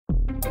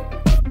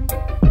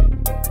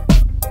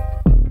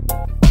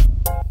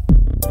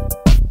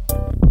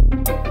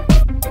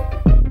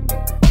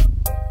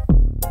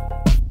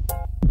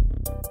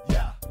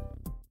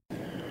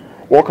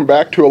Welcome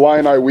back to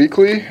Illini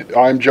Weekly.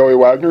 I'm Joey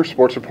Wagner,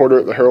 sports reporter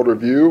at the Herald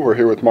Review. We're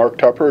here with Mark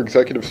Tupper,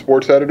 executive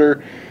sports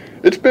editor.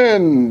 It's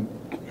been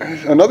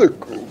another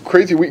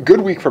crazy week,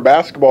 good week for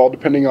basketball,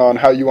 depending on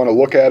how you want to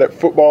look at it.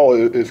 Football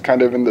is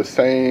kind of in the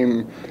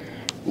same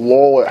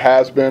lull it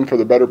has been for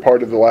the better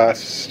part of the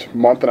last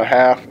month and a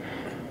half.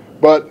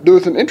 But there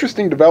was an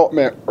interesting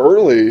development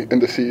early in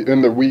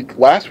the week,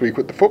 last week,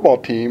 with the football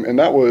team, and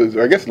that was,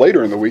 or I guess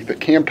later in the week,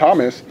 that Cam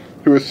Thomas,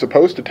 who was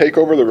supposed to take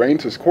over the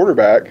reins as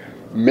quarterback,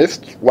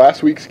 missed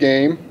last week's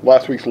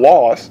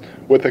loss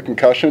with a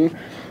concussion.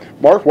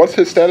 Mark, what's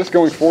his status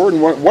going forward,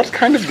 and what's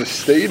kind of the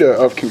state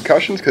of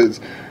concussions? Because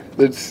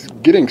it's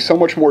getting so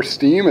much more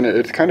steam, and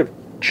it's kind of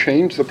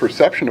changed the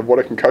perception of what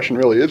a concussion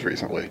really is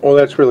recently. Well,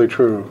 that's really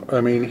true. I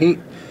mean,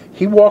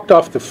 he walked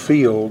off the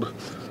field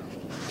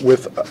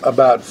with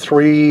about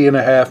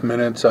 3.5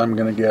 minutes, I'm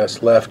going to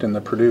guess, left in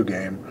the Purdue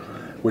game,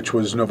 which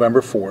was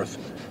November 4th.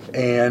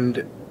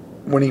 And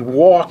when he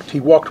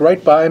walked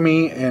right by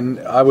me, and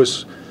I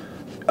was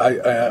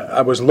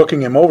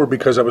looking him over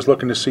because I was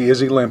looking to see, is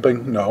he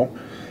limping? No.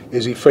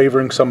 Is he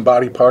favoring some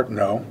body part?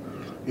 No.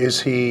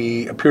 Is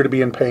he appear to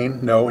be in pain?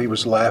 No. He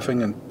was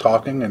laughing and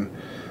talking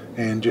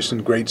and just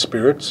in great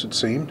spirits, it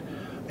seemed.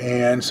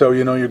 And so,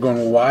 you're going,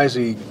 well, why is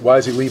he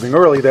leaving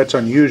early? That's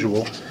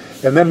unusual.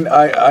 And then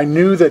I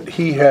knew that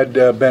he had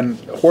been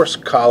horse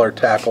collar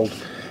tackled,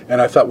 and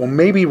I thought, well,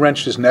 maybe he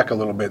wrenched his neck a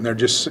little bit, and they're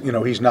just,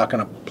 he's not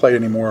going to play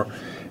anymore,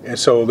 and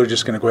so they're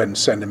just going to go ahead and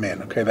send him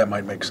in. Okay, that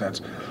might make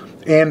sense.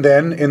 And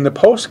then in the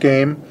post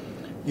game,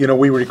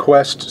 we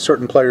request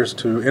certain players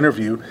to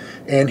interview,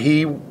 and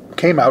he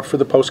came out for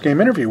the post game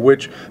interview,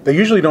 which they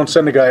usually don't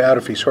send a guy out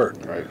if he's hurt.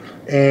 Right.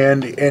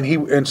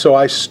 And so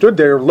I stood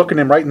there looking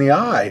him right in the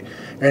eye,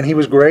 and he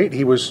was great.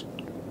 He was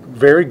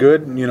very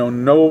good,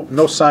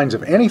 no signs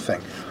of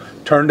anything.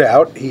 Turned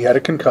out he had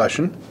a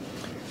concussion,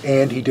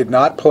 and he did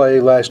not play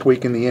last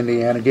week in the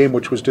Indiana game,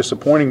 which was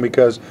disappointing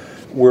because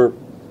we're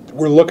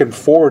looking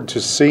forward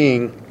to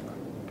seeing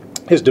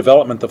his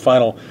development. The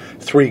final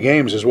 3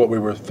 games is what we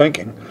were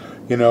thinking.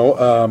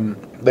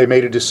 They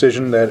made a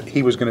decision that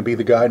he was going to be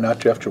the guy, not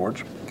Jeff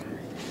George.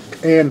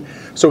 And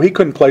so he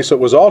couldn't play, so it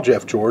was all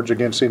Jeff George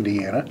against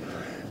Indiana.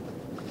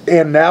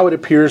 And now it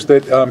appears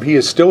that he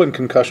is still in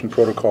concussion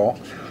protocol.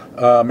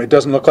 It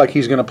doesn't look like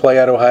he's going to play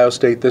at Ohio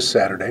State this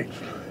Saturday.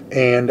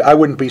 And I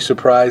wouldn't be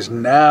surprised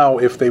now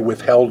if they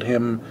withheld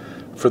him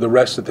for the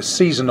rest of the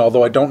season,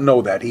 although I don't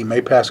know that. He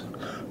may pass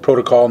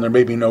protocol and there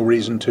may be no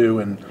reason to,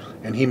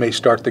 and he may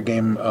start the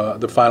game,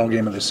 the final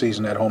game of the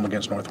season at home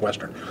against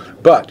Northwestern.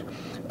 But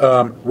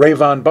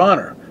Rayvon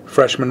Bonner,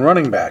 freshman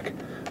running back,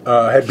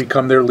 had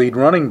become their lead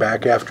running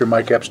back after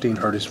Mike Epstein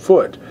hurt his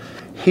foot.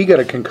 He got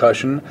a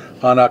concussion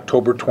on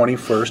October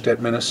 21st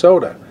at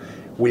Minnesota.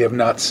 We have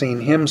not seen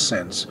him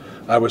since.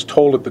 I was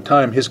told at the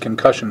time his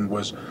concussion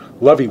was,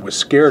 Lovie was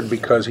scared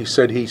because he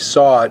said he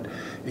saw it.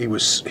 He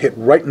was hit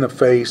right in the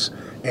face,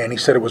 and he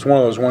said it was one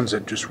of those ones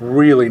that just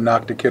really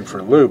knocked a kid for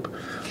a loop.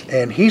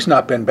 And he's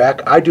not been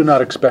back. I do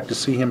not expect to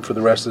see him for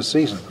the rest of the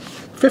season.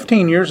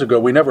 15 years ago,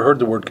 we never heard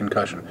the word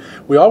concussion.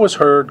 We always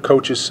heard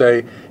coaches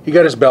say, he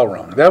got his bell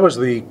rung. That was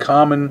the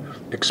common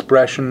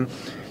expression,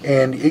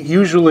 and it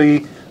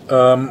usually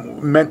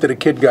meant that a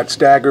kid got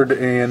staggered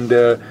and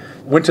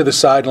went to the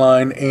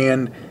sideline,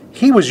 and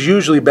he was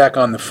usually back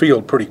on the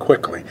field pretty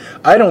quickly.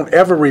 I don't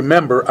ever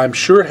remember, I'm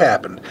sure it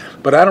happened,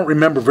 but I don't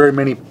remember very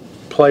many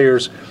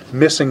players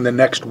missing the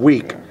next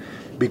week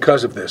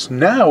because of this.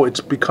 Now it's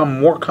become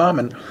more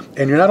common,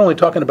 and you're not only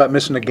talking about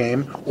missing a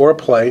game or a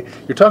play,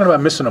 you're talking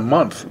about missing a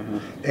month. Mm-hmm.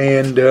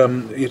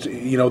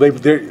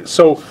 And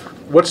so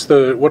what's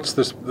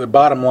the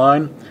bottom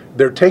line?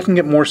 They're taking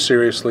it more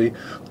seriously.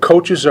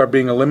 Coaches are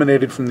being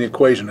eliminated from the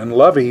equation, and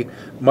Lovie,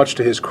 much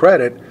to his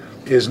credit,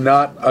 is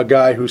not a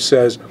guy who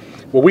says,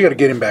 well, we got to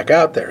get him back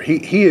out there.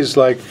 He is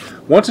like,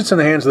 once it's in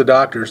the hands of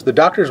the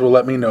doctors will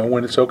let me know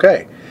when it's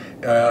okay.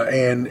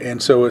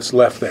 And so it's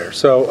left there.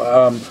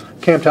 So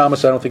Cam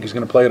Thomas, I don't think he's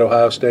going to play at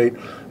Ohio State.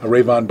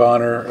 Rayvon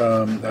Bonner,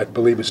 I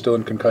believe, is still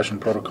in concussion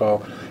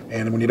protocol.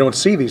 And when you don't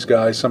see these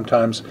guys,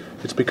 sometimes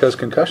it's because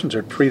concussions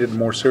are treated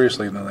more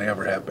seriously than they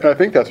ever have been. And I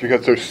think that's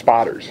because there's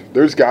spotters.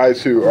 There's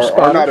guys who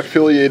are not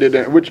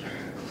affiliated, which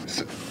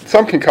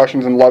some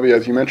concussions, and Lovie,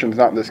 as you mentioned, is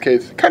not in this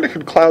case, kind of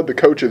could cloud the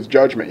coach's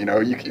judgment.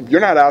 You're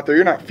not out there,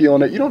 you're not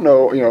feeling it, you don't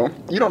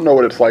know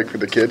what it's like for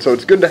the kids. So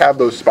it's good to have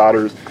those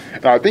spotters,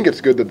 and I think it's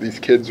good that these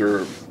kids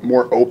are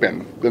more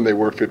open than they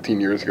were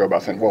 15 years ago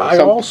about saying,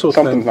 well,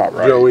 something's not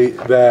right. Joey,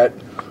 that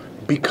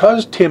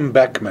because Tim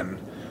Beckman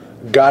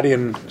got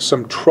in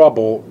some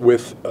trouble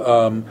with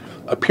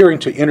appearing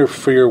to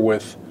interfere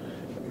with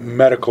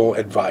medical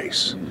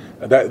advice,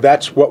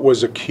 that's what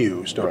was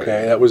accused. Okay,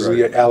 right. That was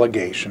the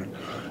allegation.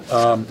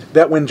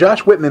 That when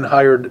Josh Whitman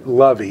hired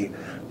Lovie,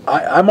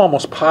 I'm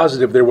almost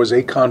positive there was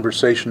a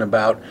conversation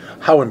about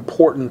how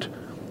important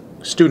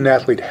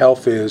student-athlete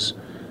health is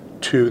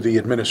to the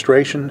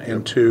administration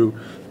and to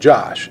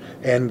Josh,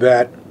 and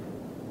that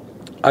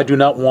I do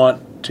not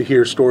want to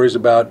hear stories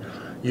about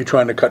you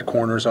trying to cut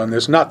corners on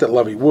this. Not that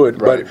Lovey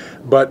would, Right.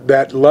 but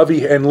that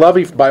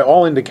Lovey, by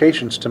all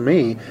indications to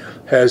me,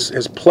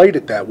 has played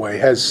it that way,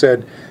 has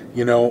said,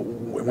 you know,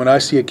 when I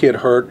see a kid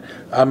hurt,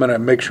 I'm going to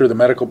make sure the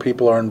medical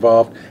people are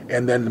involved,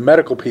 and then the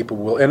medical people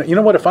will. And you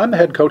know what? If I'm the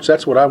head coach,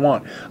 that's what I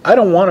want. I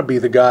don't want to be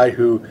the guy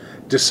who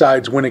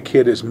decides when a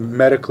kid is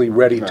medically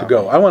ready to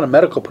go. I want a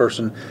medical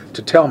person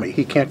to tell me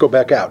he can't go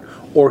back out,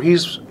 or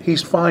he's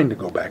fine to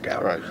go back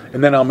out. Right.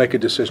 And then I'll make a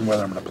decision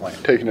whether I'm going to play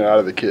him. Taking it out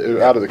of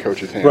the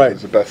coach's hands Right.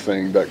 is the best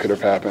thing that could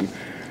have happened.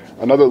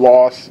 Another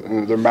loss,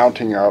 and they're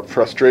mounting up.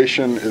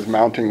 Frustration is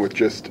mounting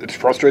with it's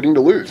frustrating to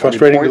lose.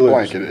 Frustrating to lose.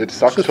 Blank, it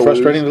sucks It's to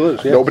frustrating lose.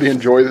 to lose, yeah. Nobody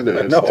enjoys it.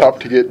 It's No. tough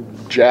to get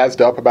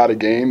jazzed up about a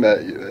game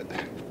that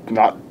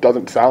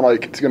doesn't sound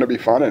like it's going to be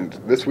fun, and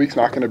this week's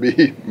not going to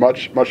be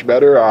much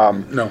better.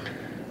 No.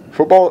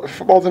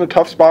 Football's in a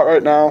tough spot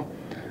right now,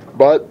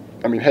 but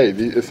I mean, hey,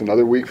 it's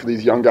another week for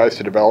these young guys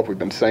to develop. We've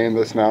been saying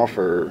this now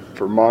for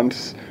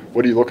months.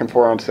 What are you looking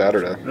for on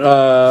Saturday?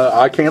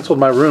 I canceled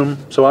my room,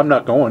 so I'm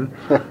not going.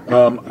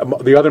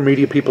 The other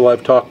media people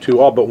I've talked to,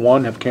 all but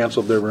one, have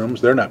canceled their rooms.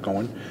 They're not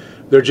going.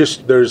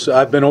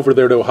 I've been over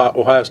there to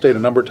Ohio State a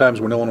number of times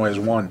when Illinois has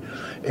won.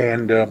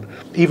 And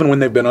even when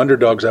they've been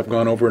underdogs, I've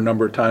gone over a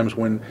number of times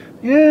when,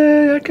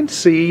 I can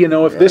see,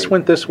 if this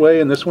went this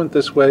way and this went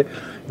this way.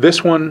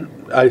 This one,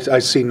 I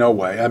see no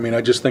way. I mean,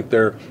 I just think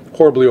they're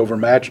horribly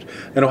overmatched.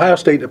 And Ohio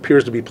State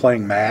appears to be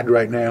playing mad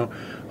right now.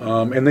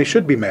 And they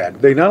should be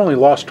mad. They not only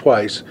lost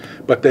twice,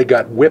 but they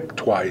got whipped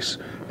twice.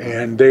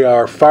 And they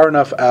are far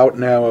enough out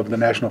now of the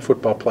National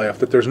Football Playoff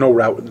that there's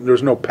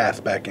no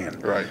path back in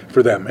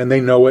for them. And they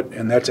know it,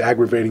 and that's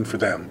aggravating for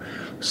them.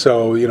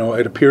 So,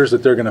 it appears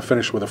that they're going to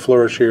finish with a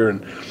flourish here.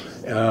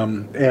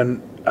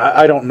 And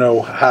I don't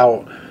know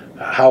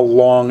how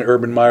long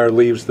Urban Meyer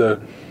leaves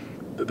the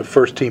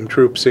first team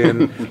troops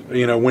in.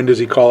 When does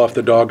he call off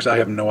the dogs? I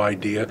have no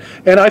idea.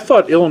 And I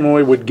thought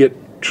Illinois would get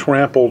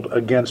trampled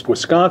against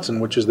Wisconsin,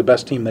 which is the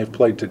best team they've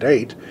played to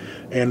date,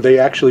 and they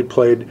actually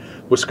played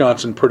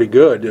Wisconsin pretty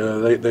good.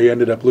 They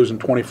ended up losing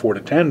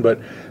 24-10,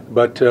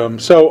 but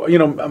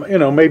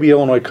so maybe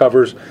Illinois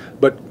covers,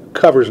 but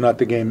covers not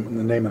the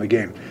name of the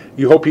game.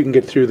 You hope you can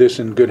get through this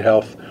in good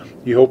health.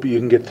 You hope you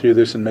can get through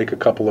this and make a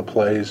couple of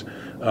plays.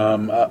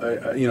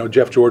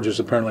 Jeff George is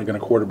apparently going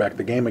to quarterback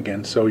the game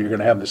again, so you're going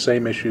to have the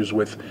same issues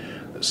with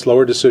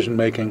slower decision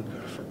making,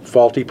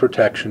 faulty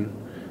protection.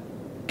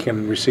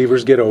 Can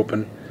receivers get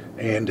open,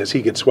 and does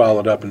he get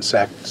swallowed up and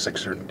sacked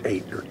 6 or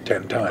 8 or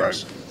 10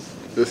 times?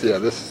 Right.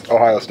 This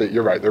Ohio State,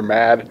 you're right. They're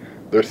mad.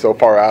 They're so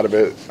far out of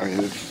it. I mean,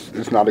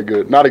 it's not a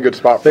good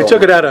spot for them. They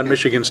took it out on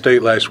Michigan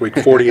State last week,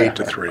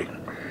 48-3.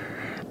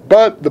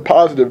 But the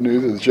positive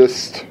news is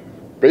just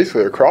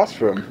basically across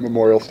from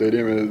Memorial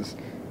Stadium is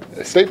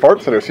State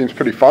Farm Center seems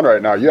pretty fun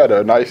right now. You had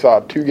a nice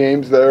 2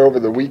 games there over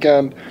the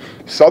weekend.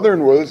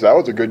 Southern was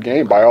a good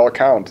game by all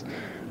accounts.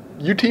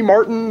 UT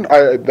Martin,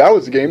 that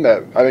was a game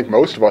that I think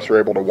most of us were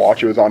able to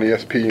watch. It was on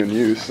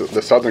ESPNU.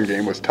 The Southern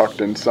game was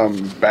tucked in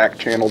some back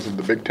channels of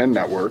the Big Ten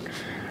Network.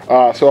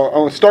 So I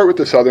want to start with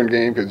the Southern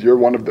game because you're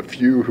one of the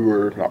few who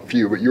were, not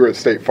few, but you were at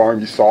State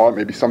Farm. You saw it.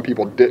 Maybe some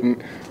people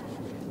didn't.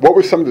 What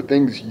were some of the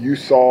things you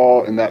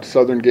saw in that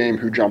Southern game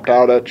who jumped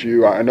out at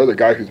you? I know the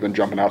guy who's been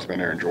jumping out has been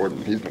Aaron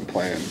Jordan. He's been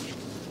playing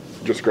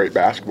just great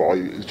basketball.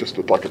 He's just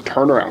like a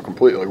turnaround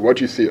completely. What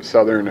did you see at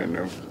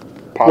Southern?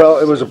 Well,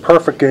 it was a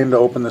perfect game to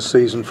open the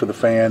season for the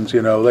fans.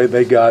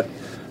 They got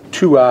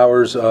 2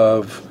 hours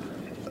of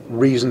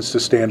reasons to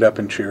stand up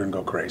and cheer and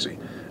go crazy.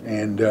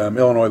 And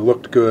Illinois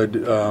looked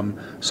good.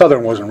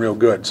 Southern wasn't real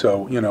good,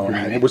 so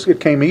it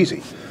came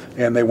easy.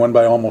 And they won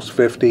by almost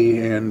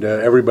 50, and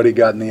everybody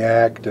got in the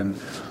act, and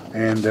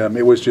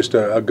it was just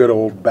a good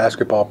old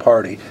basketball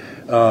party.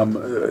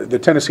 The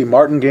Tennessee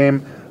Martin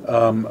game,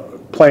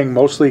 playing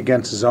mostly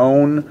against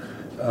zone.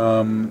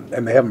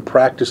 And they haven't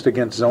practiced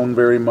against zone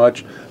very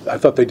much. I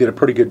thought they did a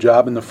pretty good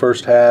job in the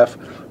first half.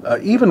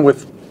 Even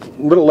with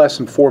a little less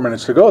than 4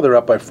 minutes to go, they're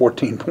up by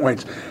 14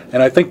 points.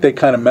 And I think they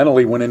kind of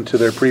mentally went into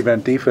their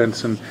prevent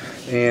defense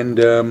and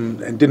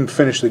didn't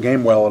finish the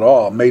game well at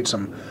all. Made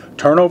some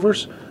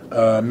turnovers,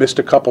 missed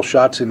a couple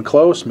shots in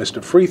close, missed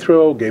a free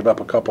throw, gave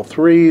up a couple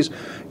threes.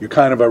 You're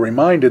kind of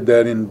reminded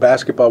that in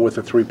basketball with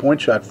a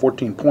 3-point shot,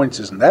 14 points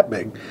isn't that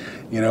big.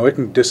 It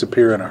can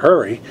disappear in a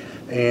hurry.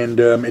 And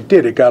it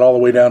did. It got all the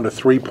way down to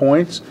 3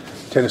 points.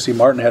 Tennessee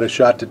Martin had a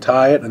shot to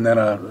tie it, and then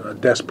a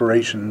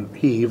desperation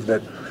heave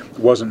that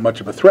wasn't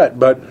much of a threat.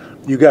 But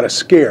you got a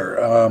scare.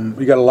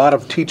 You got a lot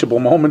of teachable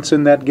moments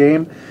in that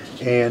game,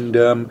 and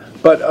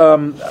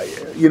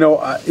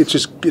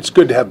it's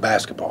good to have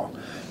basketball,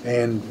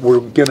 and we're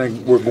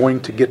going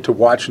to get to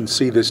watch and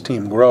see this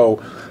team grow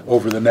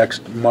over the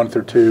next month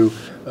or two.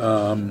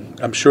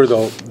 I'm sure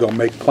they'll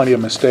make plenty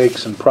of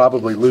mistakes and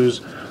probably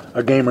lose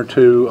a game or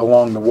two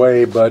along the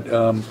way, but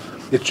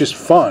it's just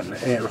fun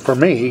for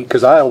me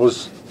because I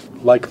always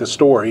like the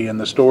story, and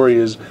the story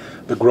is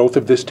the growth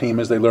of this team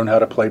as they learn how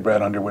to play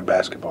Brad Underwood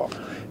basketball,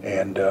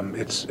 and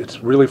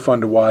it's really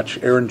fun to watch.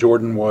 Aaron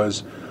Jordan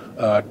was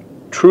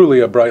truly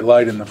a bright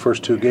light in the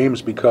first 2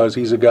 games because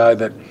he's a guy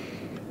that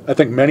I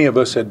think many of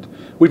us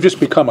we've just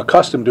become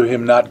accustomed to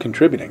him not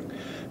contributing.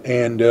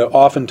 And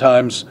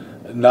oftentimes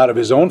not of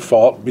his own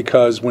fault,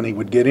 because when he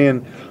would get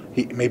in,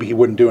 maybe he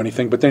wouldn't do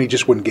anything, but then he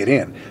just wouldn't get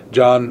in.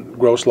 John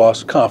Gross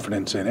lost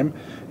confidence in him.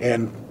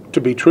 And to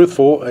be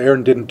truthful,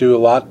 Aaron didn't do a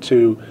lot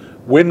to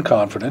win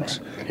confidence.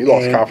 He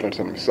lost confidence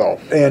in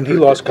himself. And he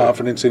lost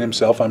confidence in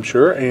himself, I'm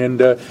sure.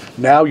 And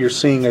now you're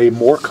seeing a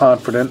more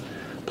confident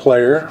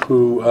player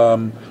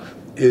who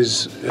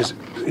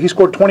he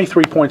scored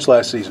 23 points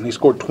last season. He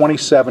scored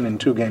 27 in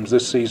 2 games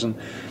this season.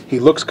 He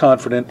looks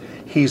confident.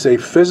 He's a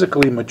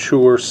physically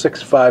mature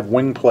 6'5"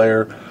 wing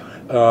player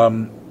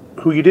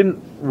who you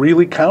didn't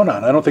really count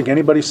on. I don't think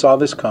anybody saw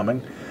this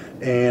coming.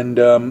 And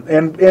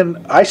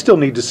I still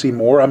need to see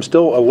more. I'm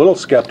still a little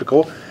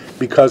skeptical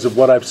because of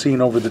what I've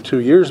seen over the 2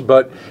 years.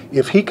 But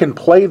if he can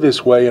play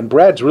this way, and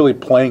Brad's really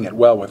playing it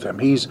well with him,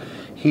 he's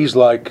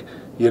like,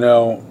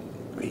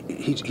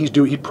 he's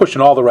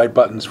pushing all the right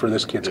buttons for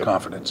this kid's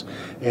confidence.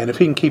 And if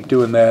he can keep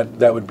doing that,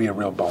 that would be a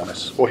real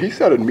bonus. Well, he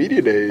said in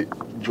media day,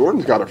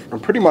 Jordan's got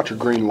pretty much a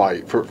green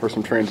light for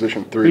some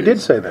transition threes. He did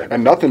say that.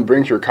 And nothing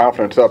brings your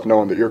confidence up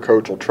knowing that your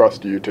coach will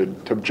trust you to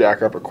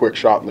jack up a quick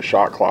shot in the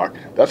shot clock.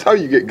 That's how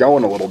you get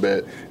going a little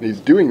bit. And he's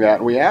doing that.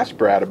 And we asked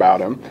Brad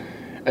about him.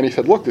 And he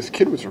said, look, this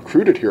kid was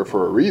recruited here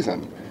for a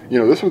reason.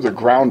 This was a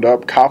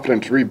ground-up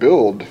confidence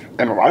rebuild.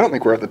 And I don't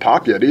think we're at the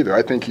top yet either.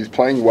 I think he's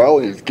playing well.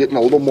 And he's getting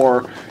a little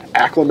more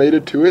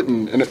acclimated to it.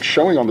 And it's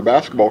showing on the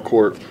basketball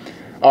court.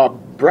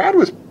 Brad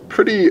was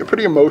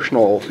pretty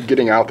emotional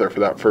getting out there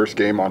for that first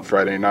game on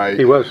Friday night.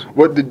 He was.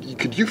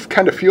 Could you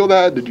kind of feel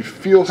that? Did you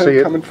feel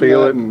him coming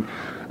from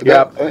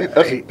that?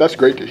 And that's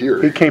great to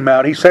hear. He came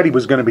out. He said he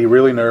was going to be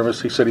really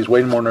nervous. He said he's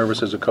way more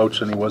nervous as a coach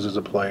than he was as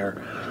a player.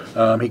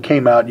 He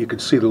came out. You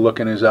could see the look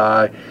in his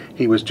eye.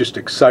 He was just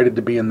excited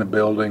to be in the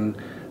building.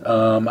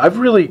 I've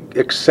really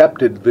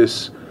accepted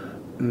this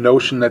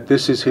notion that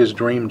this is his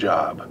dream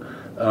job,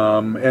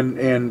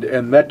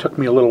 and that took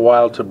me a little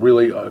while to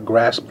really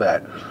grasp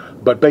that.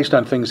 But based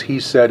on things he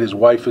said, his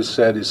wife has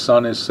said, his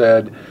son has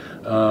said,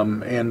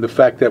 and the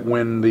fact that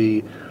when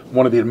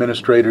one of the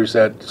administrators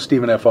at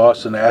Stephen F.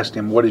 Austin asked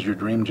him, what is your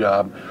dream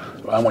job?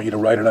 I want you to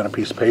write it on a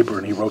piece of paper.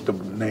 And he wrote the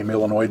name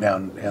Illinois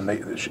down, and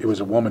it was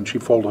a woman. She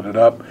folded it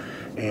up,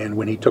 and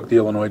when he took the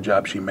Illinois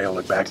job, she mailed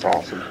it back to him.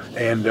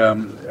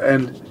 Awesome.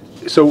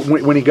 And so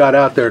when he got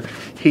out there,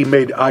 he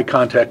made eye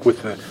contact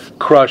with the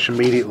crush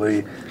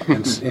immediately,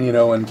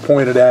 and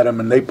pointed at him,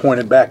 and they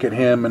pointed back at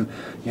him, and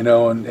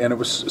it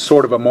was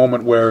sort of a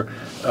moment where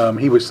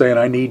he was saying,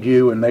 I need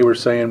you, and they were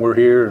saying, we're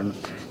here, and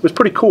it was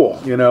pretty cool,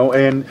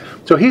 and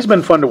so he's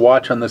been fun to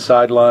watch on the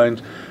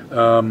sidelines.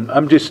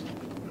 I'm just,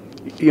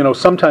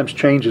 sometimes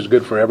change is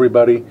good for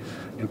everybody,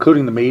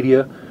 including the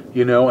media,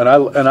 and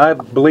I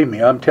believe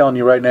me, I'm telling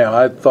you right now,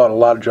 I thought a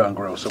lot of John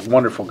Gross, a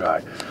wonderful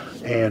guy,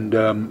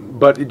 and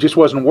but it just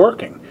wasn't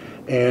working,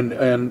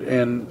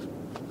 and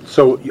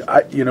so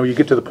you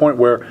get to the point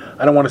where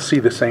I don't want to see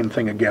the same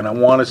thing again. I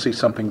want to see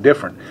something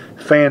different.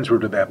 Fans were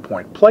to that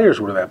point. Players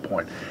were to that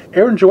point.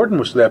 Aaron Jordan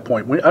was to that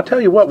point. I'll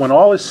tell you what, when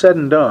all is said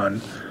and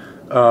done,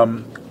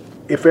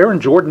 if Aaron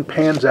Jordan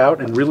pans out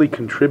and really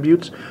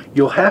contributes,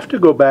 you'll have to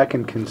go back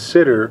and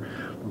consider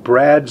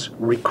Brad's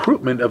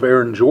recruitment of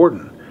Aaron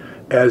Jordan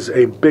as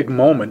a big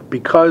moment,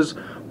 because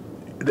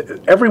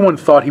everyone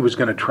thought he was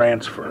going to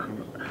transfer.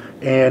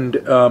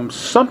 And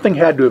something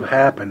had to have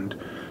happened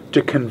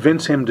to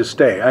convince him to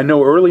stay. I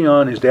know early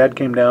on his dad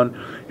came down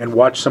and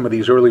watched some of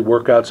these early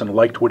workouts and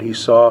liked what he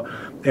saw.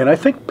 And I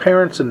think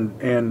parents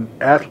and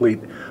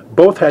athlete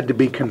both had to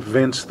be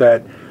convinced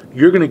that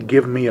you're going to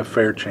give me a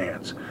fair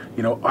chance.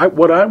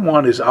 What I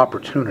want is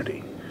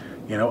opportunity.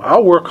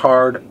 I'll work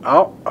hard.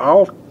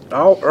 I'll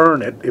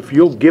earn it. If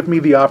you'll give me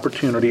the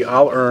opportunity,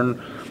 I'll earn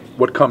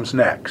what comes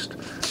next.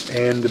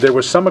 And there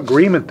was some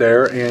agreement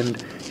there,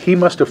 and he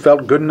must have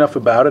felt good enough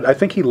about it. I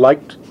think he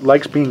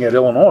likes being at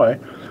Illinois.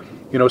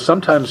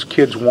 Sometimes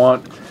kids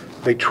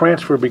they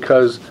transfer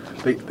because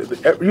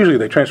usually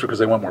they transfer because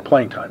they want more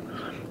playing time.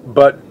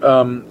 But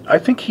I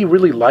think he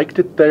really liked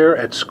it there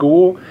at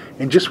school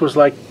and just was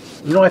like,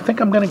 I think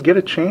I'm going to get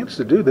a chance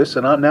to do this,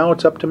 and now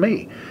it's up to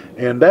me.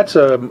 And that's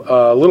a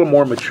little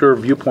more mature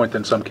viewpoint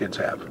than some kids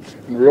have.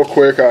 And real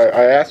quick,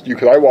 I asked you,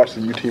 because I watched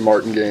the UT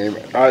Martin game,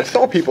 I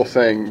saw people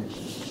saying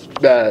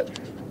that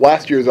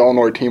last year's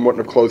Illinois team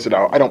wouldn't have closed it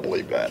out. I don't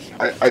believe that.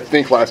 I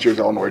think last year's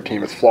Illinois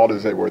team, as flawed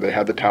as they were, they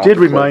had the talent. Did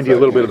remind you a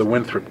little bit of the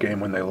Winthrop game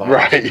when they lost.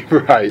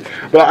 Right.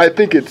 But I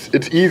think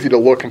it's easy to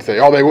look and say,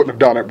 oh, they wouldn't have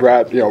done it.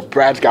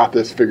 Brad's got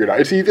this figured out.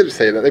 It's easy to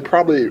say that. They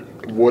probably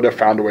would have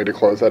found a way to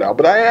close that out.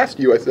 But I asked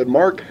you, I said,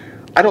 Mark,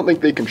 I don't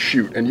think they can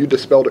shoot, and you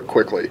dispelled it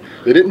quickly.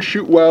 They didn't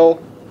shoot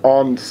well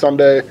on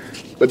Sunday,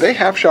 but they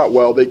have shot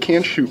well. They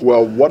can shoot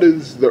well. What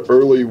is the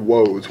early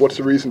woes? What's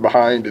the reason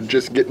behind it?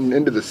 Just getting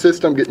into the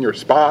system, getting your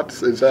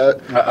spots? Is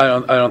that? I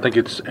don't think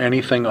it's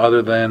anything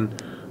other than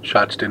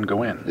shots didn't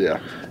go in. Yeah.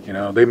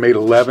 They made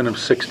 11 of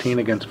 16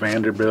 against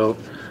Vanderbilt.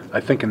 I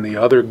think in the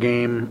other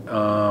game,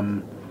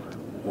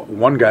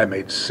 one guy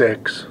made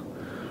 6.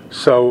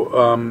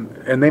 So,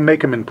 and they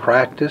make them in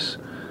practice,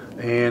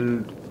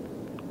 and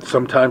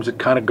sometimes it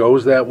kind of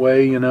goes that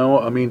way, you know.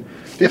 I mean,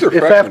 These if are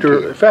freshmen,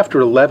 too. after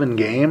 11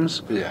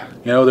 games, Yeah.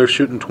 you know, they're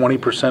shooting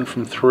 20%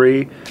 from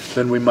three,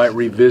 then we might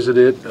revisit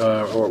it,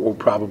 or we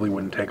probably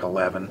wouldn't take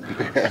 11.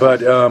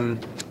 But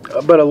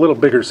a little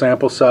bigger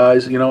sample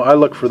size, you know, I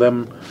look for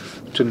them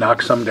to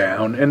knock some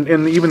down.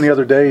 And even the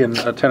other day in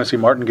a Tennessee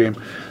Martin game,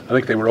 I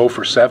think they were 0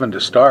 for 7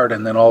 to start,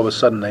 and then all of a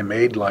sudden they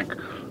made like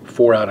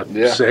 4 out of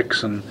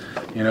 6, and,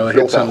 you know, they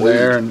hit some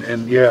there,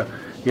 and yeah.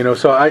 You know,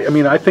 so I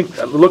mean, I think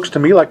it looks to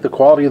me like the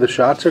quality of the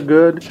shots are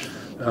good.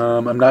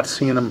 I'm not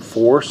seeing them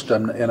forced,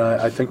 and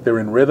I think they're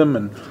in rhythm,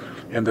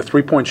 and the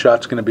three-point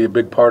shot's going to be a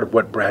big part of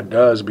what Brad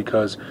does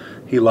because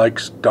he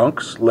likes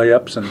dunks,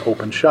 layups, and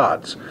open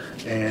shots,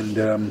 and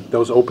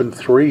those open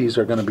threes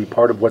are going to be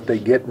part of what they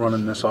get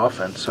running this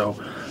offense. So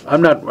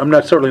I'm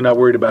certainly not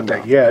worried about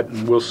that yet,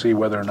 and we'll see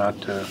whether or not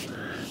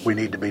we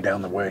need to be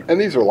down the way.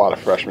 And these are a lot of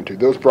freshmen, too.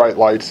 Those bright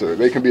lights,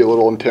 they can be a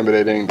little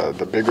intimidating.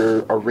 The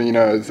bigger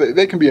arenas,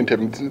 they can be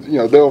intimidating. You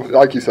know, they'll,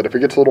 like you said, if it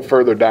gets a little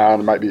further down,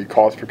 it might be a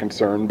cause for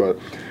concern, but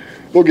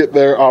we'll get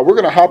there. We're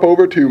going to hop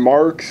over to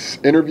Mark's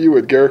interview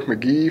with Garrick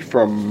McGee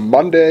from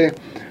Monday.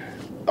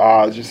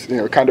 Just, you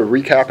know, kind of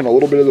recapping a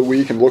little bit of the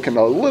week and looking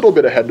a little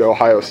bit ahead to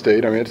Ohio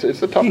State. I mean, it's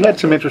a tough. He had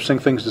some interesting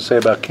things to say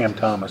about Cam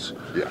Thomas.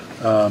 Yeah.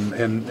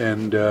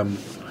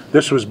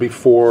 This was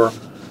before,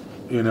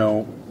 you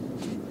know,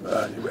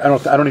 I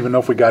don't even know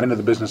if we got into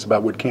the business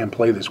about would Cam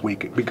play this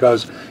week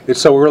because it's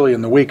so early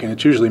in the week, and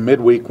it's usually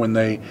midweek when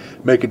they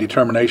make a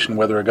determination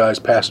whether a guy's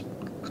passed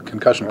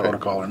concussion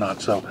protocol or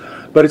not. So,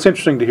 but it's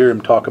interesting to hear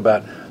him talk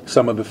about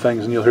some of the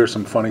things, and you'll hear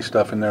some funny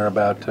stuff in there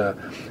about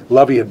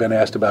Lovey had been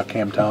asked about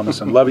Cam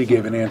Thomas, and Lovey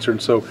gave an answer,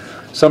 and so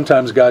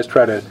sometimes guys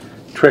try to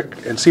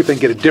trick and see if they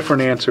can get a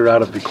different answer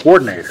out of the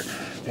coordinator.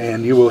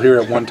 And you will hear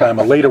at one time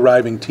a late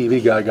arriving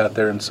TV guy got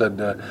there and said,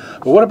 well,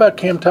 what about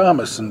Cam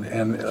Thomas?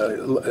 And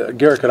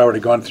Garrick had already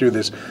gone through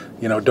this,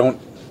 you know,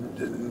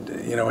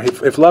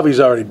 if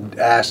Lovey's already been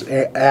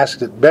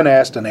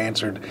asked and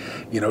answered,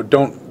 you know,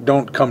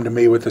 don't come to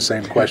me with the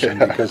same question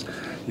because,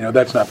 you know,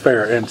 that's not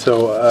fair. And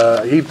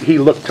so he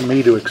looked to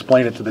me to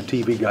explain it to the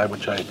TV guy,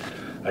 which I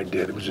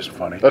did. It was just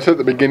funny. That's at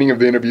the beginning of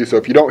the interview, so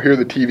if you don't hear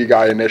the TV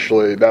guy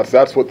initially,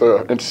 that's what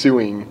the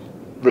ensuing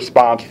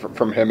response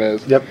from him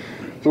is. Yep.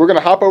 So we're going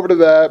to hop over to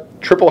that.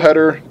 Triple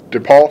header,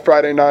 DePaul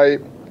Friday night,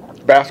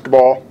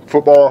 basketball,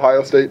 football,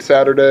 Ohio State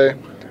Saturday,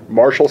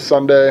 Marshall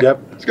Sunday. Yep.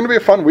 It's going to be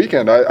a fun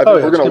weekend. I think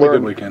we're going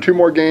to learn 2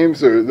 more games.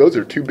 Those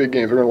are 2 big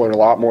games. We're going to learn a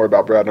lot more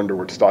about Brad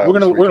Underwood's style. We're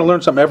going to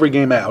learn something every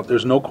game out.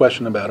 There's no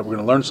question about it. We're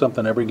going to learn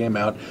something every game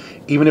out.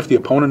 Even if the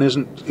opponent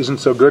isn't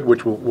so good,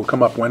 which will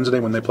come up Wednesday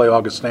when they play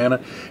Augustana,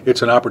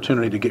 it's an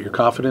opportunity to get your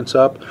confidence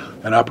up,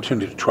 an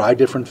opportunity to try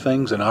different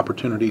things, an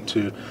opportunity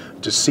to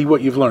see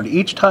what you've learned.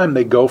 Each time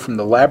they go from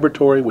the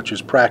laboratory, which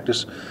is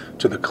practice,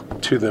 to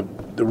the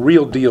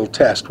real deal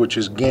test, which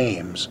is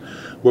games,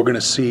 we're going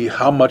to see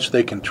how much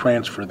they can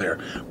transfer there.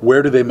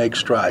 Where do they make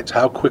strides?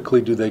 How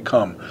quickly do they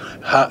come?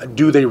 How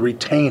do they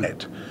retain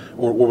it?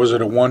 Or was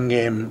it a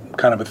one-game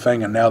kind of a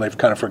thing and now they've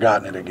kind of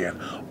forgotten it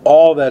again?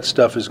 All that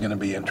stuff is going to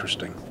be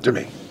interesting to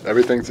me.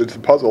 Everything's it's a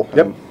puzzle.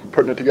 Yep. And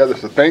putting it together.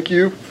 So thank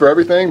you for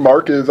everything.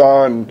 Mark is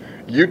on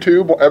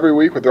YouTube every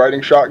week with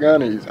Riding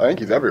Shotgun. I think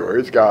he's everywhere.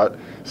 He's got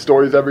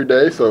stories every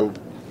day. So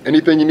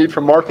anything you need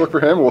from Mark, look for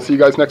him. We'll see you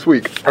guys next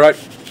week. All right.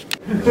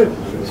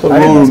 So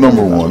rule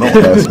number 1,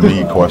 don't ask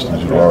me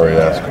questions you've already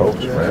asked Coach,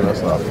 man.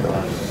 That's not fair.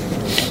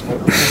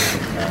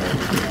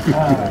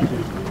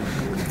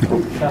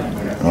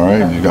 All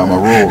right, you got my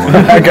rule,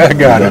 right? I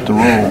got the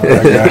rule.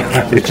 I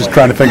got it. Just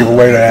trying to think of a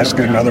way to ask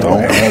it another Don't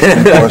way.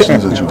 ask me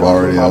questions that you've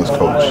already asked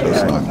Coach.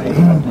 That's not good.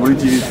 What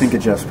did you think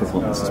of Jeff's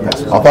performance this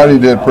past week? I thought he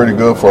did pretty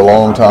good for a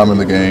long time in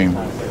the game.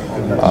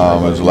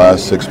 His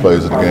last 6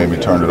 plays of the game, he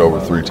turned it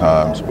over 3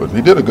 times. But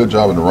he did a good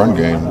job in the run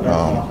game,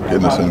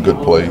 getting us in good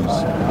plays.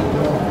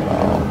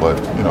 But,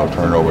 you know,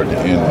 turning over at the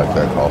end like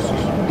that cost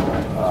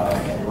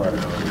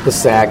us. The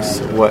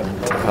sacks, is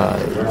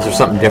there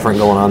something different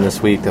going on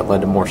this week that led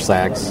to more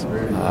sacks?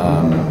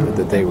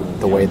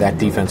 The way that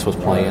defense was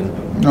playing?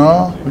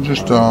 No, we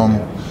just,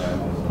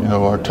 you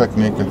know, our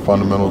technique and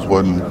fundamentals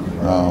wasn't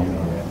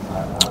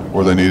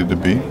where they needed to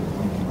be.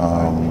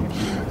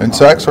 And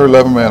sacks are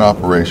 11-man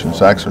operations.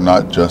 Sacks are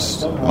not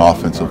just an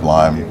offensive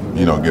line,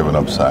 you know, giving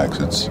up sacks.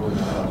 It's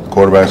the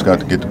quarterback's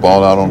got to get the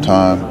ball out on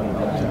time.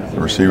 The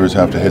receivers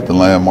have to hit the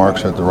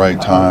landmarks at the right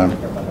time.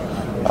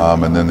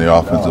 And then the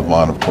offensive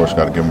line, of course,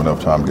 got to give them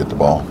enough time to get the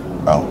ball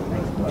out.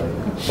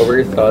 What were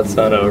your thoughts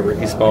on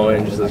Ricky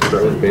Smallman, just his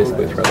growth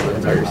basically throughout the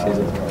entire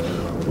season?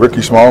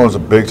 Ricky Smallman is a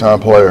big-time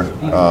player.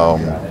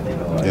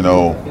 You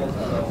know,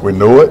 we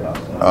knew it,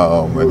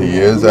 and he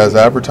is as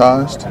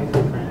advertised.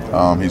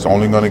 He's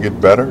only going to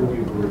get better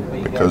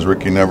because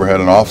Ricky never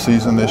had an off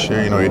season this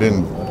year. You know,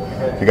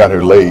 he got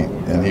here late,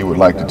 and he would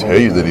like to tell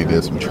you that he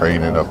did some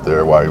training up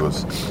there while he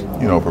was,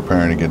 you know,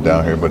 preparing to get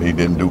down here, but he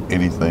didn't do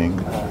anything.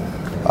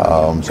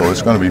 So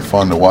it's going to be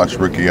fun to watch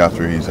Ricky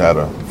after he's had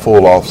a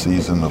full off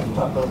season of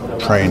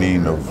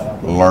training, of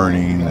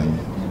learning, and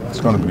it's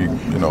going to be,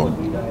 you know,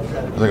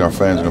 think our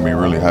fans are going to be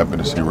really happy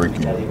to see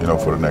Ricky,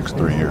 for the next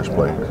 3 years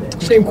play here.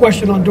 Same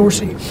question on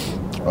Dorsey.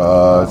 It's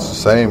the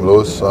same.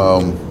 Lewis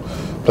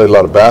played a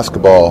lot of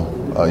basketball,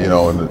 in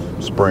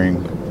the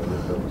spring.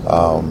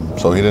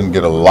 So he didn't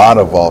get a lot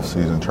of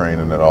off-season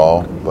training at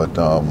all. But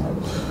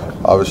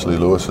obviously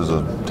Lewis is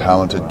a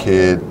talented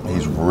kid.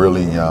 He's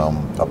really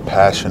a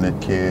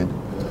passionate kid.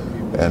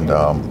 And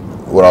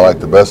what I liked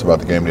the best about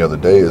the game the other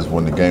day is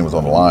when the game was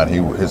on the line,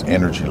 his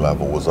energy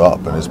level was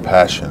up, and his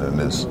passion and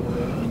his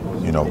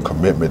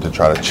commitment to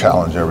try to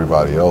challenge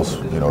everybody else,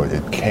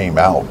 it came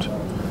out.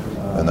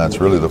 And that's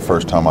really the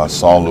first time I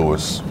saw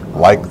Lewis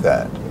like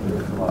that.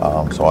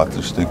 So I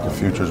just think the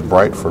future's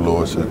bright for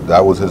Lewis.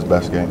 That was his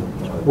best game.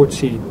 What's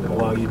he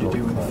allow you to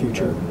do in the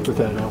future with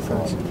that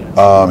offense?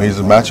 He's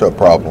a matchup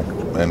problem.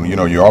 And,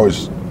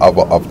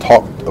 I've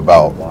talked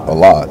about a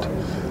lot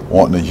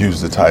wanting to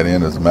use the tight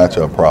end as a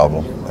matchup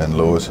problem. And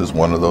Lewis is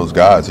one of those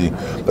guys.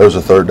 There was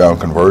a third down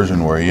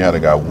conversion where he had a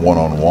guy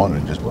one-on-one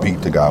and just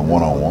beat the guy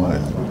one-on-one.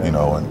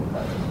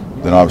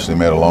 And then obviously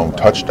made a long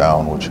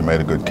touchdown, which he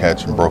made a good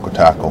catch and broke a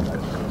tackle.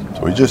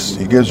 So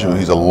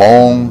he's a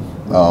long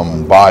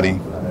body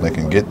that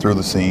can get through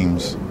the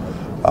seams.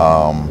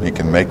 He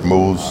can make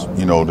moves,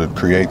 to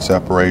create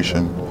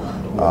separation.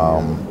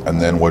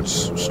 And then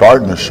what's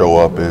starting to show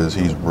up is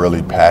he's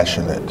really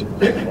passionate,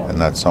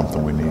 and that's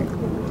something we need.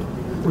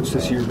 What's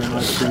this year been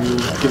like for you,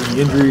 given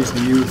the injuries,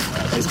 the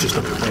youth, as just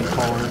a play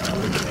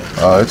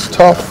caller? It's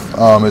tough.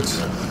 It's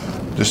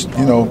just,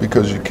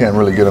 because you can't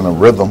really get in a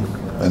rhythm.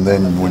 And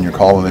then when you're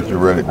calling it, you're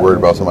really worried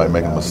about somebody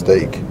making a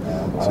mistake.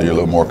 So you're a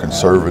little more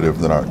conservative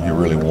than you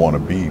really want to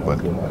be.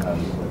 But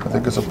I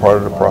think it's a part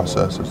of the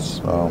process.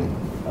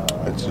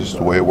 It's just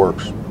the way it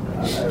works.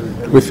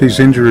 With these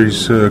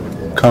injuries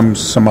comes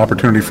some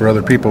opportunity for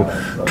other people.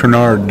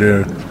 Trenard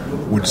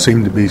would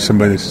seem to be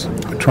somebody that's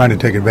trying to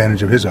take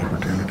advantage of his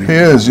opportunity. He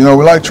is. We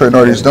like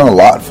Trenard. He's done a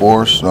lot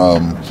for us.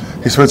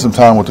 He spent some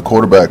time with the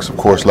quarterbacks, of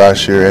course,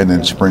 last year and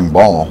in spring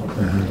ball.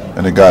 Mm-hmm.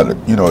 And it got,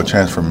 a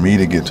chance for me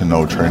to get to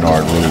know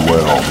Trenard really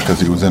well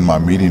because he was in my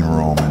meeting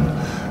room and,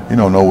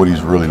 know what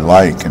he's really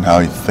like and how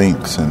he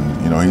thinks.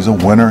 And, he's a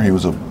winner. He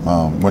was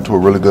went to a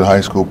really good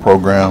high school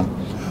program.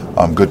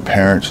 Good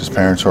parents. His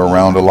parents are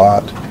around a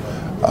lot.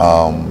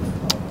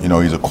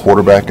 He's a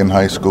quarterback in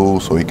high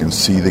school, so he can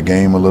see the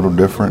game a little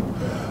different.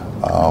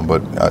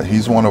 But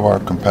he's one of our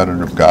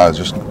competitive guys.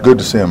 Just good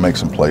to see him make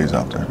some plays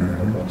out there.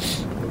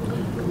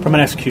 Mm-hmm. From an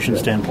execution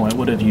standpoint,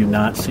 what have you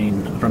not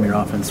seen from your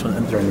offense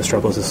during the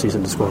struggles this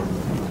season to score?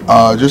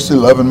 Just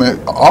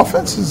 11-man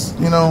offense is,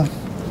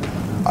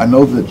 I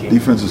know that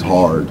defense is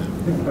hard,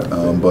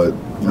 but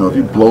if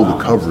you blow the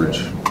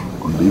coverage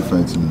on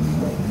defense and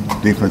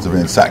defensive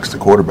end sacks the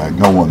quarterback,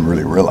 no one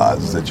really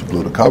realizes that you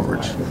blew the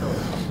coverage.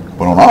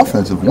 But on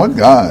offense, if one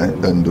guy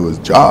doesn't do his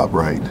job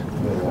right,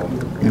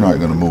 you're not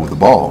going to move the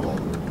ball.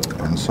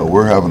 And so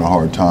we're having a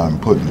hard time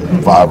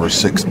putting 5 or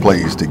 6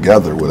 plays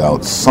together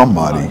without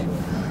somebody,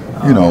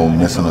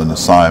 missing an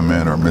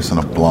assignment or missing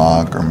a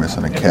block or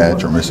missing a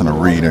catch or missing a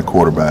read at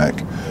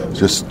quarterback.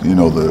 Just, the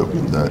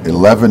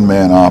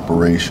 11-man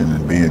operation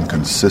and being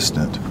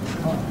consistent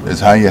is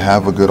how you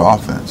have a good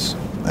offense.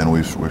 And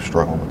we've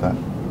struggled with that.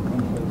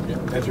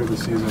 Enter the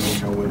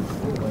season,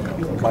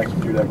 with Mike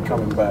Dudek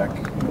coming back,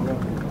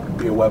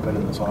 be a weapon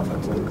in this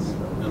offense.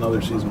 And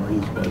another season where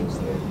he's been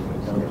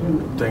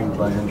dinged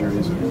by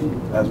injuries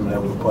and hasn't been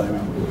able to play.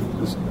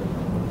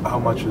 How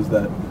much has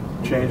that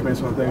changed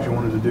based on the things you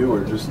wanted to do,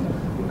 or just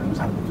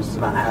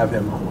not have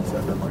him? What's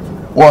that been like for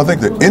you? Well, I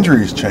think the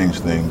injuries change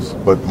things,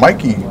 but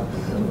Mikey,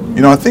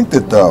 I think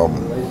that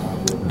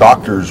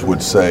doctors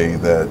would say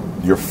that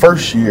your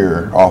first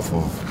year off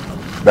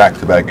of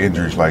back-to-back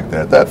injuries like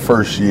that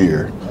first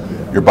year,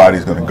 your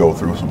body's going to go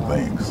through some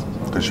things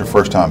because your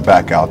first time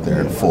back out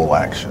there in full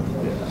action.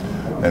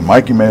 And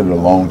Mikey made it a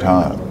long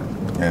time,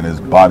 and his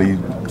body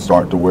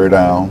started to wear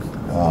down.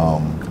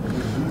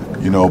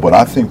 But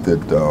I think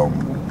that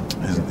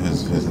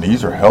his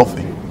knees are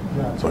healthy,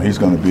 so he's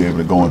going to be able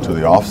to go into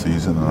the off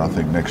season, and I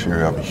think next year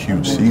he'll have a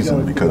huge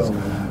season because,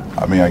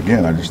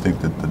 I just think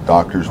that the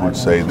doctors would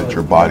say that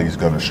your body's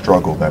going to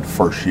struggle that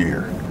first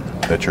year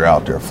that you're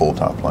out there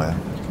full-time playing.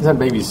 Is that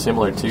maybe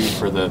similar, too,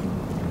 for the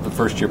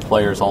first-year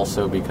players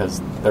also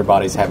because their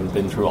bodies haven't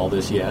been through all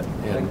this yet?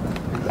 And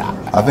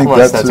I think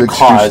that's the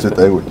excuse that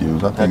they would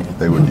use. I think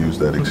they would use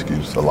that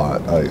excuse a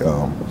lot.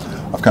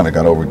 I've kind of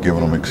got over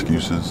giving them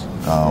excuses,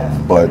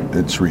 but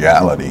it's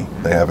reality.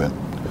 They haven't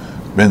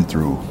been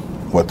through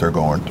what they're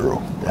going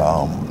through,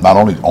 not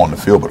only on the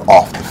field but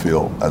off the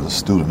field as a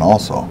student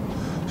also.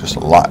 Just a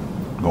lot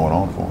going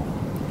on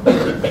for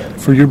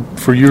them.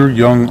 For your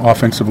young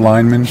offensive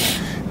linemen,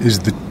 is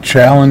the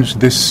challenge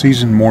this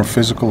season more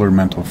physical or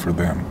mental for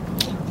them?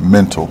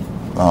 Mental.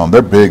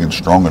 They're big and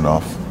strong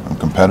enough and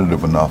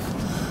competitive enough.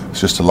 It's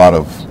just a lot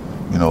of,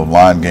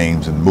 line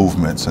games and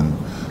movements and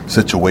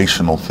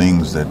situational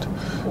things that,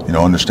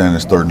 understanding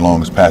this third and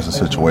long is passing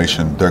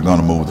situation, they're going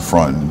to move the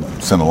front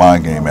and send a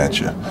line game at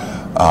you.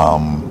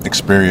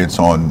 experience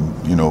on,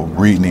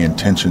 reading the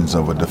intentions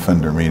of a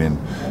defender, meaning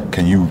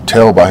can you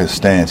tell by his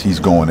stance he's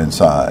going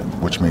inside,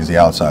 which means the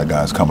outside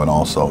guy's coming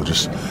also.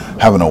 Just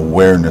having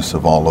awareness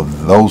of all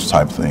of those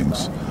type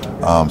things.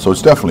 So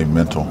it's definitely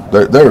mental.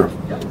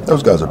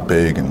 Those guys are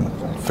big and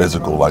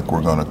physical, like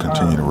we're going to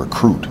continue to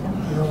recruit.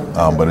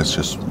 But it's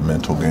just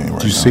mental game right now.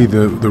 Do you see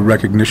the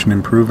recognition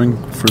improving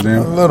for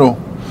them? A little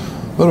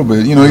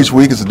bit. Each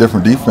week it's a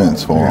different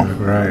defense for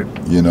them. Right.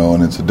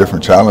 And it's a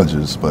different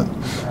challenges, but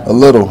a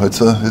little.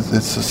 It's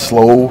a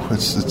slow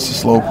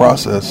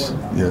process.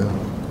 Yeah.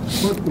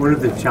 What are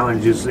the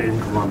challenges in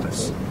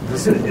Columbus?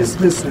 Is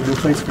this a new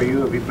place for you?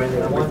 Have you been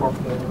there before?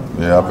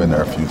 Yeah, I've been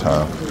there a few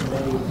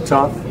times.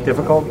 Tough,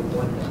 difficult.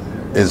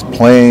 Is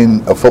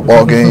playing a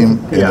football game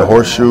in the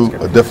Horseshoe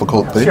a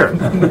difficult thing?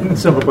 Sure.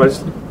 Simple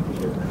question.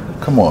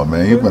 Come on,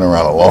 man. You've been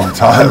around a long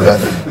time.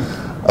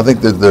 I think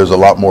that there's a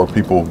lot more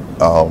people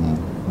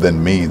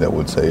than me that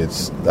would say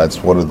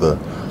that's one of the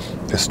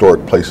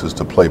historic places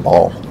to play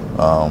ball.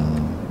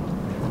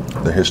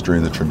 The history,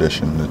 the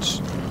tradition.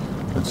 It's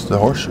the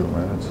Horseshoe,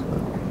 man.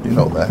 You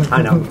know that.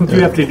 I know. Do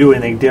you have to do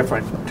anything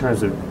different in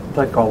terms of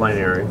play call line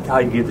area, how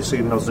you get the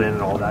signals in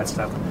and all that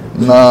stuff?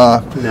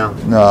 No, you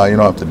you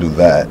don't have to do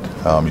that.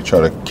 You try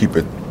to keep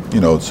it,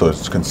 so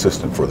it's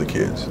consistent for the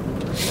kids.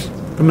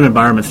 From an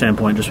environment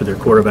standpoint, just with your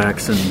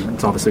quarterbacks, and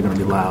it's obviously going to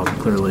be loud,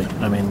 clearly.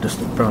 I mean, just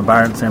from an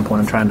environment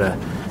standpoint, I'm trying to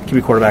keep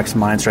your quarterbacks'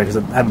 mind straight because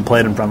I haven't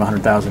played in front of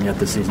 100,000 yet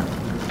this season.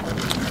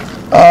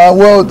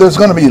 Well, there's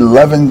going to be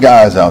 11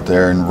 guys out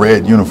there in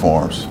red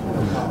uniforms,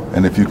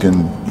 and if you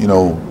can,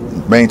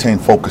 maintain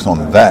focus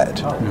on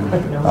that,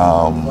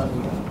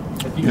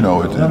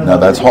 now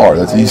that's hard.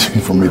 That's easy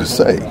for me to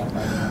say,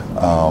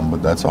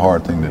 but that's a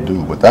hard thing to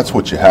do. But that's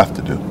what you have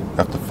to do. You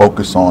have to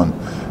focus on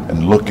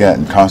and look at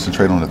and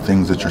concentrate on the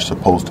things that you're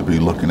supposed to be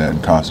looking at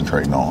and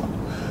concentrating on,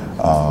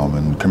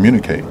 and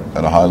communicate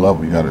at a high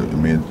level. You got to,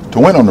 to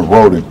win on the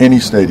road in any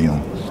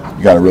stadium,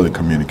 you got to really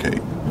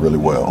communicate really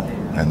well,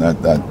 and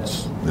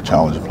that's the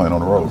challenge of playing on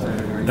the road.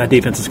 That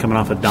defense is coming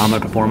off a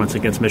dominant performance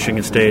against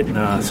Michigan State.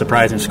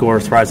 Surprising score,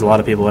 surprised a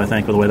lot of people, I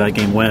think, with the way that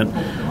game went.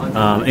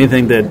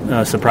 Anything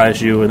that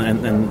surprised you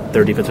in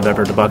their defensive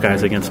effort, the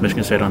Buckeyes against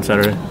Michigan State on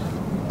Saturday?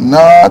 No,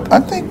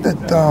 I think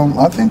that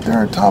I think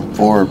they're a top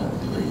 4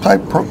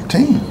 type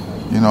team.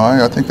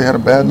 I think they had a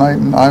bad night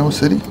in Iowa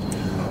City.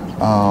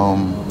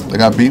 They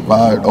got beat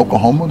by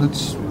Oklahoma.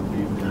 That's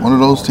one of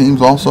those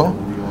teams also.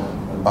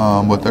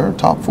 But they're a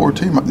top 4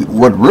 team.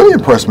 What really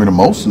impressed me the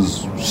most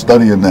is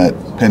studying that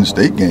Penn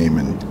State game,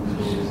 and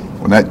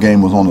when that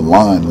game was on the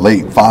line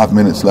late, 5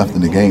 minutes left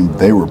in the game,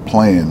 they were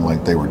playing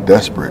like they were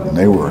desperate, and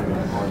they were.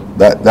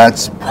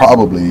 That's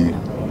probably,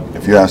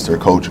 if you ask their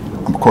coach,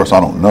 of course I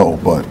don't know,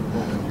 but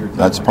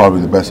that's probably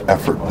the best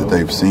effort that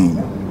they've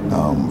seen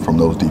from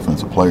those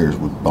defensive players.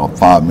 With about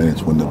 5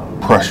 minutes, when the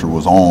pressure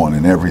was on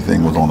and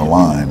everything was on the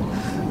line,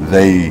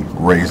 they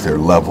raised their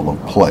level of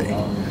play.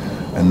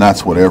 And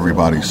that's what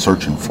everybody's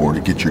searching for,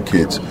 to get your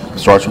kids. It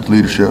starts with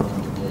leadership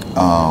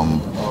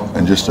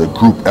and just a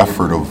group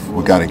effort of,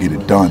 we got to get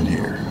it done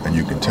here. And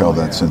you can tell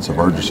that sense of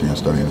urgency in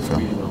studying the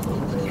film.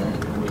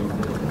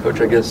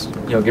 Coach, I guess,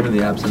 given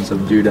the absence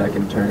of Dudek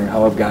and Turner,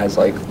 how have guys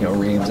like,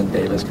 Reams and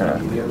Davis kind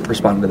of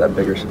responded to that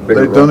bigger They've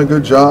role? done a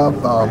good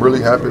job. I'm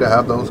really happy to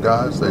have those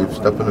guys. They've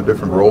stepped in a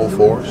different role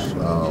for us.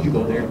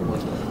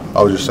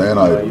 I was just saying,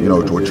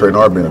 with Trey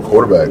Nard being a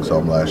quarterback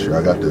last year,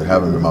 I got to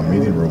have him in my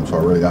meeting room, so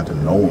I really got to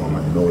know him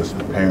and know his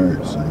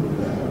parents and,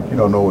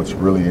 know what's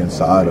really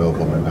inside of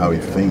him and how he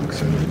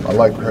thinks. And I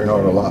like Trey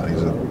Nard a lot.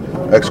 He's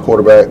an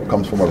ex-quarterback,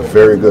 comes from a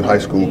very good high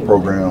school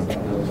program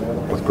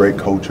with great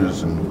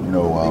coaches and,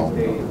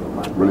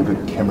 really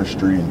good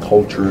chemistry and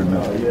culture in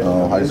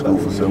the high school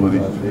facility.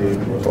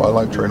 So I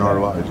like Trey Nard a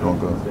lot. He's doing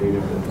good.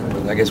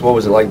 I guess what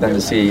was it like then to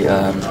see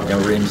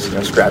Reams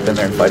scrap in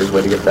there and fight his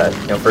way to get that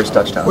first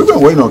touchdown? We've been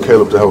waiting on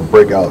Caleb to have a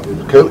breakout.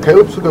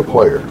 Caleb's a good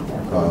player,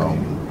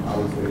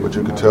 but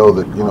you could tell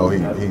that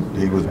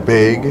he was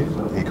big.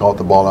 He caught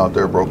the ball out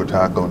there, broke a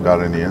tackle, and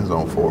got it in the end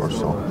zone for us.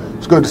 So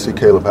it's good to see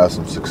Caleb have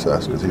some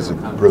success because he's a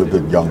really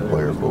good young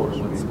player for us.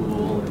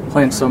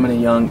 Playing so many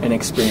young,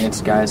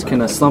 inexperienced guys,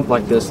 can a slump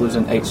like this,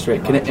 losing 8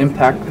 straight, can it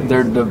impact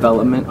their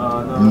development?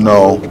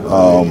 No,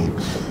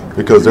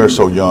 because they're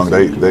so young,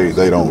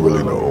 they don't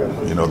really know.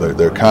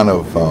 They're kind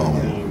of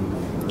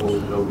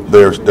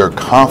they're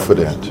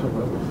confident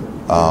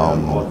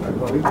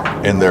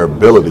in their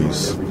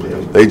abilities.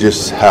 They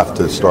just have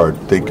to start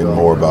thinking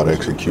more about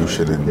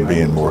execution and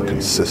being more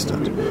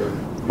consistent.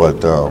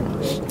 But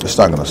it's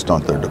not going to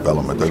stunt their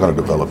development. They're going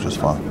to develop just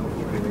fine.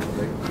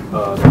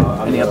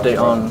 Any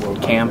update on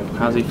Cam?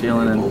 How's he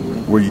feeling? And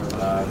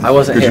I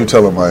wasn't here. Could you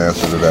tell him my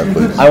answer to that,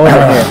 please? I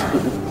wasn't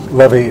here.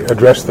 Levy,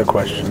 address the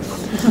question.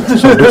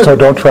 So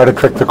don't try to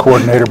trick the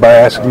coordinator by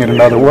asking it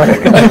another way.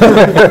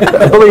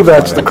 I believe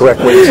that's the correct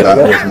way to say that.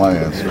 That was my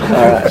answer.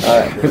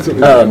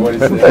 All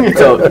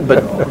right.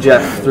 But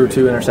Jeff threw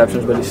 2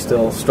 interceptions, but he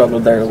still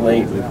struggled there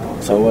late.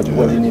 So what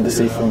do you need to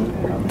see from?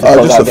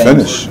 Just a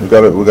finish. We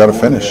got to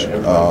finish.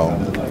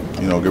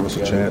 Give us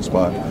a chance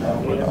by,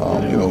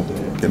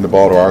 getting the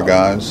ball to our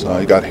guys.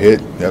 He got hit.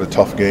 He had a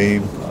tough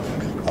game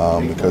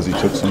because he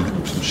took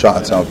some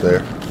shots out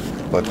there.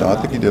 But I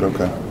think he did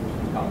okay.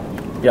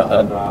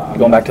 Yeah,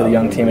 going back to the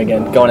young team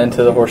again, going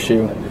into the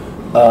Horseshoe,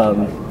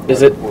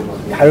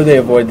 how do they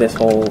avoid this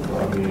whole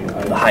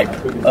hype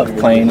of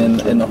playing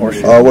in the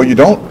Horseshoe? Well, you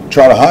don't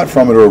try to hide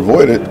from it or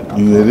avoid it.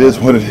 It is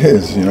what it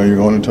is. You know, you're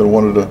going into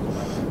one of the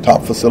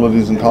top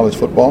facilities in college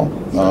football.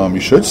 You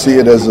should see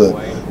it as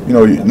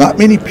not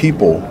many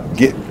people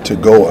get to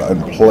go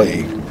and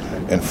play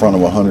in front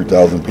of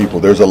 100,000 people.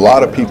 There's a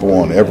lot of people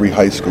on every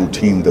high school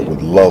team that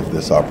would love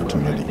this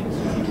opportunity.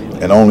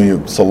 And only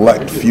a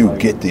select few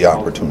get the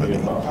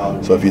opportunity.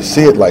 So if you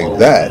see it like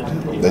that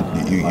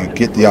you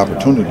get the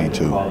opportunity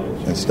to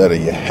instead of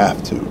you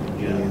have to,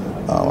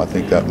 I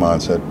think that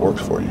mindset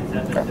works for you.